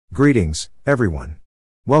Greetings, everyone.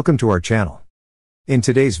 Welcome to our channel. In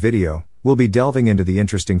today's video, we'll be delving into the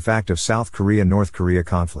interesting fact of South Korea-North Korea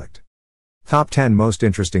conflict. Top 10 most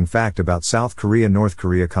interesting fact about South Korea-North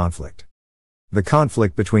Korea conflict. The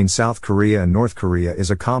conflict between South Korea and North Korea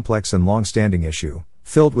is a complex and long-standing issue,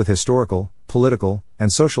 filled with historical, political,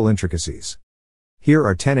 and social intricacies. Here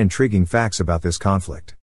are 10 intriguing facts about this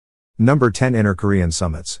conflict. Number 10. Inter-Korean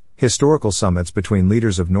summits. Historical summits between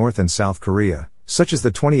leaders of North and South Korea, such as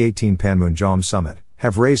the 2018 Panmunjom Summit,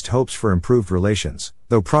 have raised hopes for improved relations,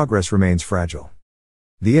 though progress remains fragile.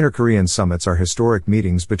 The Inter-Korean summits are historic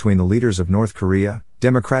meetings between the leaders of North Korea,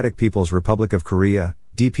 Democratic People's Republic of Korea,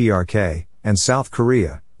 DPRK, and South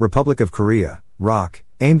Korea, Republic of Korea, ROK,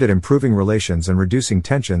 aimed at improving relations and reducing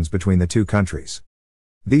tensions between the two countries.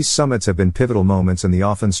 These summits have been pivotal moments in the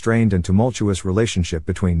often strained and tumultuous relationship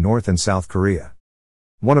between North and South Korea.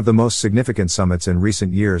 One of the most significant summits in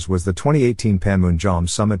recent years was the 2018 Panmunjom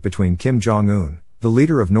Summit between Kim Jong-un, the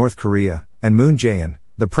leader of North Korea, and Moon Jae-in,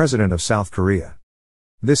 the president of South Korea.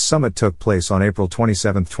 This summit took place on April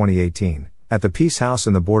 27, 2018, at the Peace House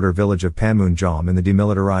in the border village of Panmunjom in the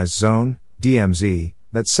Demilitarized Zone, DMZ,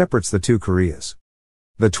 that separates the two Koreas.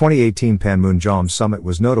 The 2018 Panmunjom Summit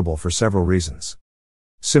was notable for several reasons.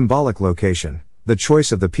 Symbolic location. The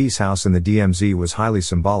choice of the Peace House in the DMZ was highly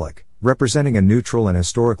symbolic, representing a neutral and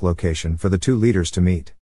historic location for the two leaders to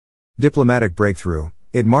meet. Diplomatic breakthrough.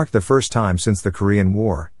 It marked the first time since the Korean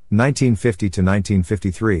War, 1950 to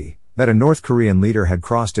 1953, that a North Korean leader had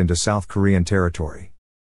crossed into South Korean territory.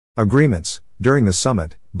 Agreements. During the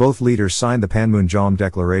summit, both leaders signed the Panmunjom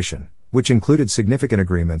Declaration, which included significant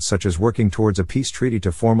agreements such as working towards a peace treaty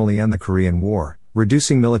to formally end the Korean War,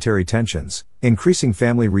 reducing military tensions, increasing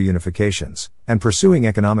family reunifications, and pursuing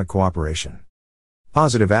economic cooperation.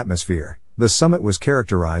 Positive atmosphere. The summit was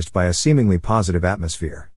characterized by a seemingly positive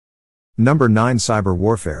atmosphere. Number 9. Cyber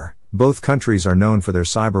warfare. Both countries are known for their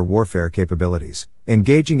cyber warfare capabilities,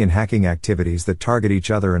 engaging in hacking activities that target each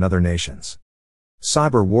other and other nations.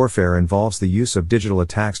 Cyber warfare involves the use of digital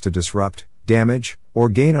attacks to disrupt, damage, or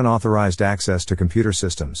gain unauthorized access to computer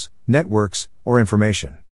systems, networks, or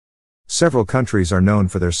information. Several countries are known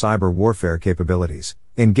for their cyber warfare capabilities,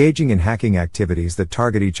 engaging in hacking activities that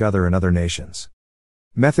target each other and other nations.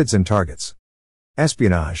 Methods and targets.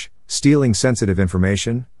 Espionage, stealing sensitive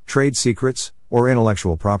information, trade secrets, or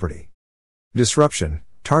intellectual property. Disruption,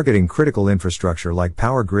 targeting critical infrastructure like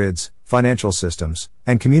power grids, financial systems,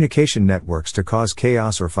 and communication networks to cause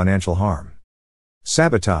chaos or financial harm.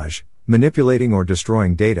 Sabotage, manipulating or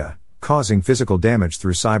destroying data, causing physical damage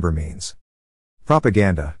through cyber means.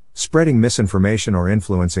 Propaganda, spreading misinformation or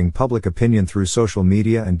influencing public opinion through social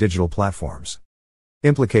media and digital platforms.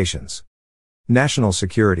 Implications. National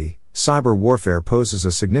security. Cyber warfare poses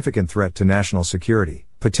a significant threat to national security,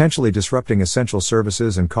 potentially disrupting essential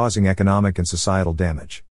services and causing economic and societal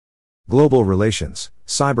damage. Global relations.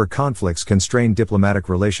 Cyber conflicts can strain diplomatic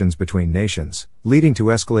relations between nations, leading to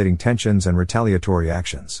escalating tensions and retaliatory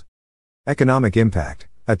actions. Economic impact.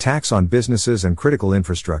 Attacks on businesses and critical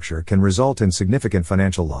infrastructure can result in significant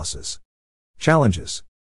financial losses. Challenges.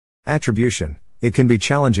 Attribution. It can be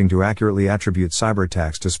challenging to accurately attribute cyber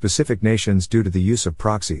attacks to specific nations due to the use of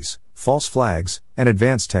proxies, false flags, and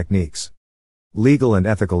advanced techniques. Legal and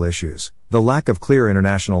ethical issues. The lack of clear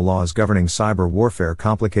international laws governing cyber warfare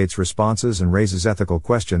complicates responses and raises ethical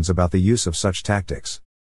questions about the use of such tactics.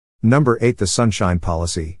 Number 8. The Sunshine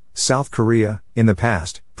Policy. South Korea, in the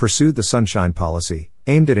past, pursued the Sunshine Policy,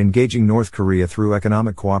 aimed at engaging North Korea through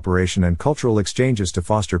economic cooperation and cultural exchanges to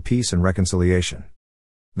foster peace and reconciliation.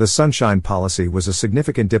 The Sunshine Policy was a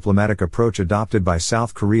significant diplomatic approach adopted by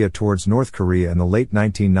South Korea towards North Korea in the late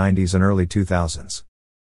 1990s and early 2000s.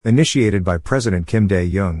 Initiated by President Kim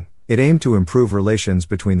Dae-jung, it aimed to improve relations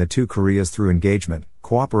between the two Koreas through engagement,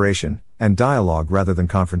 cooperation, and dialogue rather than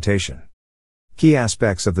confrontation. Key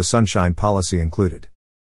aspects of the Sunshine Policy included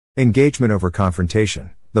engagement over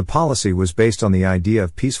confrontation. The policy was based on the idea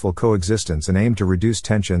of peaceful coexistence and aimed to reduce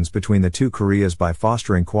tensions between the two Koreas by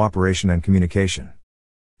fostering cooperation and communication.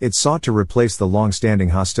 It sought to replace the long-standing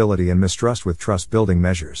hostility and mistrust with trust-building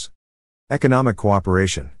measures. Economic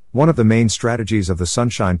cooperation. One of the main strategies of the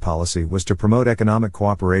Sunshine Policy was to promote economic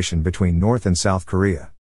cooperation between North and South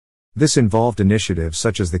Korea. This involved initiatives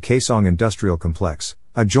such as the Kaesong Industrial Complex,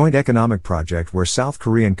 a joint economic project where South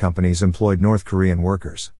Korean companies employed North Korean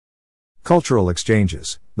workers. Cultural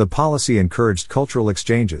exchanges. The policy encouraged cultural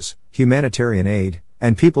exchanges, humanitarian aid,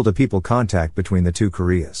 and people-to-people contact between the two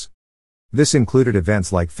Koreas. This included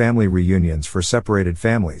events like family reunions for separated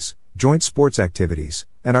families, joint sports activities,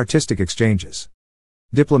 and artistic exchanges.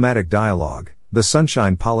 Diplomatic dialogue. The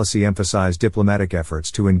Sunshine Policy emphasized diplomatic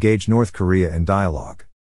efforts to engage North Korea in dialogue.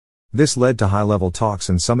 This led to high-level talks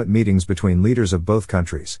and summit meetings between leaders of both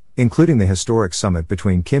countries, including the historic summit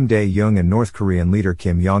between Kim Dae-jung and North Korean leader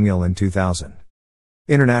Kim Jong-il in 2000.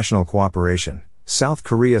 International cooperation. South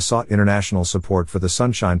Korea sought international support for the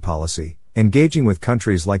Sunshine Policy, engaging with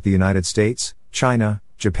countries like the United States, China,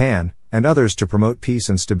 Japan, and others to promote peace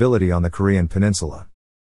and stability on the Korean peninsula.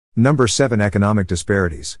 Number 7. Economic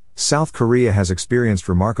disparities. South Korea has experienced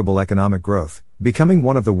remarkable economic growth, becoming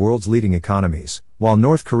one of the world's leading economies, while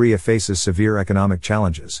North Korea faces severe economic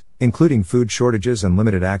challenges, including food shortages and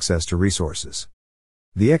limited access to resources.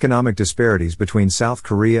 The economic disparities between South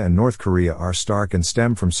Korea and North Korea are stark and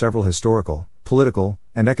stem from several historical, political,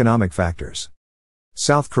 and economic factors.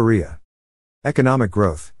 South Korea. Economic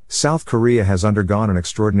growth. South Korea has undergone an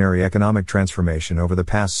extraordinary economic transformation over the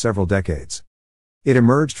past several decades. It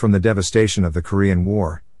emerged from the devastation of the Korean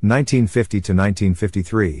War, 1950 to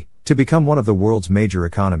 1953, to become one of the world's major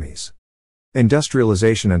economies.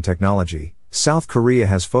 Industrialization and technology. South Korea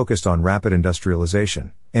has focused on rapid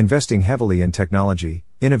industrialization, investing heavily in technology,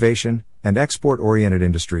 innovation, and export-oriented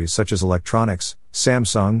industries such as electronics,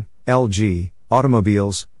 Samsung, LG,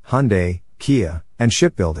 automobiles, Hyundai, Kia, and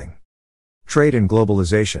shipbuilding. Trade and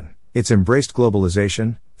globalization. It's embraced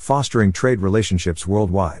globalization, fostering trade relationships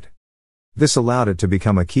worldwide. This allowed it to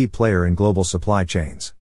become a key player in global supply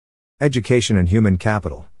chains. Education and human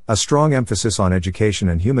capital. A strong emphasis on education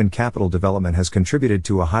and human capital development has contributed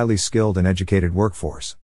to a highly skilled and educated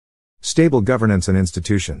workforce. Stable governance and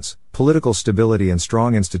institutions. Political stability and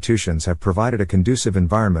strong institutions have provided a conducive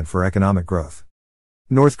environment for economic growth.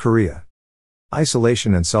 North Korea.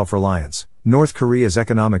 Isolation and self-reliance. North Korea's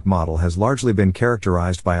economic model has largely been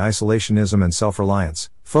characterized by isolationism and self-reliance,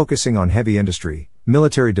 focusing on heavy industry,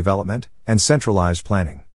 military development, and centralized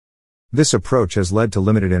planning. This approach has led to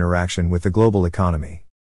limited interaction with the global economy.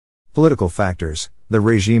 Political factors. The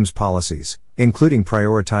regime's policies, including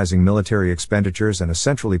prioritizing military expenditures and a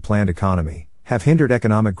centrally planned economy, have hindered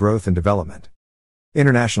economic growth and development.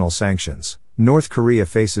 International sanctions. North Korea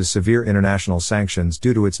faces severe international sanctions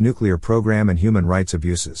due to its nuclear program and human rights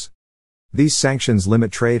abuses. These sanctions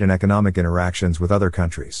limit trade and economic interactions with other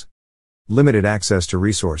countries. Limited access to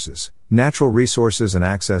resources. Natural resources and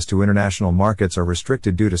access to international markets are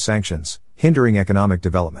restricted due to sanctions, hindering economic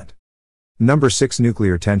development. Number 6.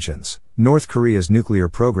 Nuclear tensions. North Korea's nuclear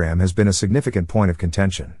program has been a significant point of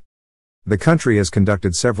contention. The country has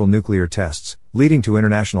conducted several nuclear tests, leading to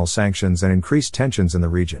international sanctions and increased tensions in the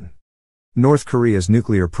region. North Korea's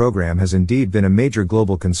nuclear program has indeed been a major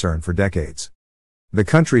global concern for decades. The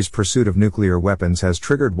country's pursuit of nuclear weapons has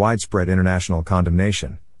triggered widespread international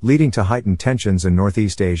condemnation, leading to heightened tensions in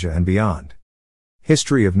Northeast Asia and beyond.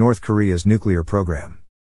 History of North Korea's nuclear program.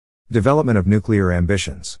 Development of nuclear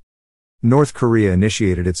ambitions. North Korea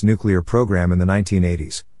initiated its nuclear program in the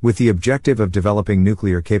 1980s, with the objective of developing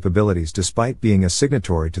nuclear capabilities despite being a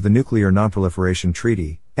signatory to the Nuclear Nonproliferation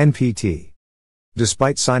Treaty, NPT.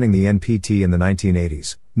 Despite signing the NPT in the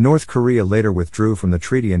 1980s, North Korea later withdrew from the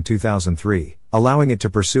treaty in 2003, allowing it to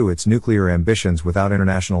pursue its nuclear ambitions without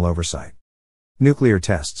international oversight. Nuclear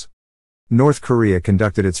tests. North Korea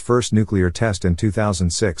conducted its first nuclear test in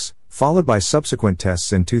 2006, followed by subsequent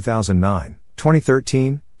tests in 2009,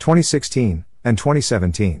 2013, 2016, and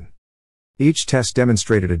 2017. Each test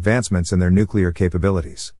demonstrated advancements in their nuclear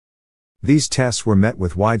capabilities. These tests were met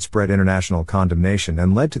with widespread international condemnation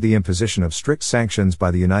and led to the imposition of strict sanctions by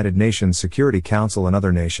the United Nations Security Council and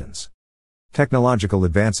other nations. Technological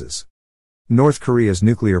advances. North Korea's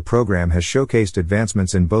nuclear program has showcased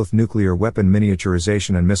advancements in both nuclear weapon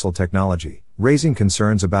miniaturization and missile technology, raising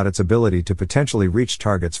concerns about its ability to potentially reach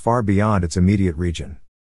targets far beyond its immediate region.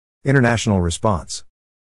 International response.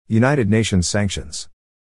 United Nations sanctions.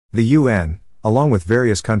 The UN, along with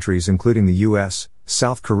various countries including the US,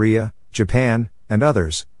 South Korea, Japan, and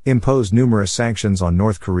others, imposed numerous sanctions on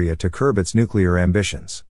North Korea to curb its nuclear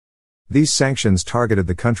ambitions. These sanctions targeted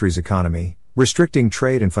the country's economy, restricting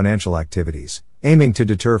trade and financial activities, aiming to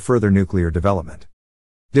deter further nuclear development.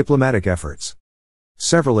 Diplomatic efforts.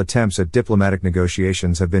 Several attempts at diplomatic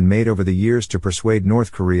negotiations have been made over the years to persuade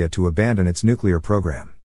North Korea to abandon its nuclear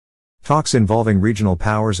program. Talks involving regional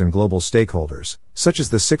powers and global stakeholders, such as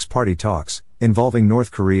the six-party talks, involving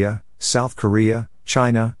North Korea, South Korea,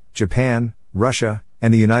 China, Japan, Russia,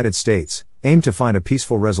 and the United States, aim to find a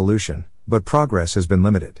peaceful resolution, but progress has been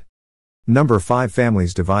limited. Number 5.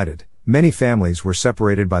 Families divided. Many families were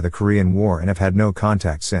separated by the Korean War and have had no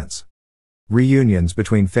contact since. Reunions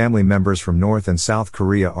between family members from North and South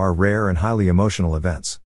Korea are rare and highly emotional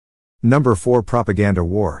events. Number 4. Propaganda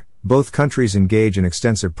war. both countries engage in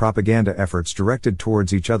extensive propaganda efforts directed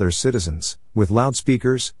towards each other's citizens, with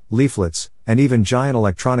loudspeakers, leaflets, and even giant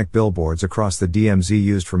electronic billboards across the DMZ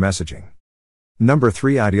used for messaging. Number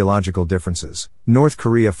 3. Ideological differences. North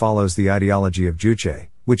Korea follows the ideology of Juche,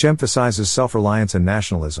 which emphasizes self-reliance and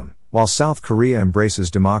nationalism, while South Korea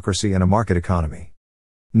embraces democracy and a market economy.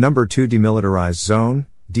 Number 2. Demilitarized Zone,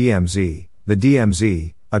 DMZ. The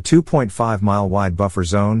DMZ, a 2.5-mile wide buffer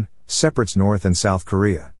zone, separates North and South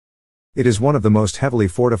Korea. It is one of the most heavily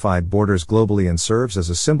fortified borders globally and serves as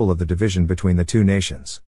a symbol of the division between the two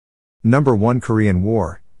nations. Number 1. Korean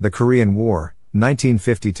War. The Korean War,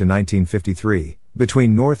 1950 to 1953,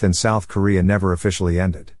 between North and South Korea never officially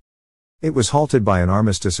ended. It was halted by an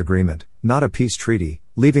armistice agreement, not a peace treaty,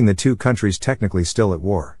 leaving the two countries technically still at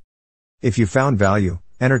war. If you found value,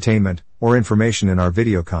 entertainment, or information in our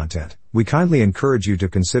video content, we kindly encourage you to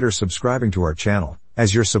consider subscribing to our channel,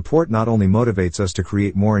 as your support not only motivates us to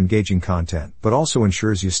create more engaging content but also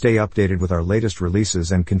ensures you stay updated with our latest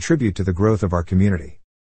releases and contribute to the growth of our community.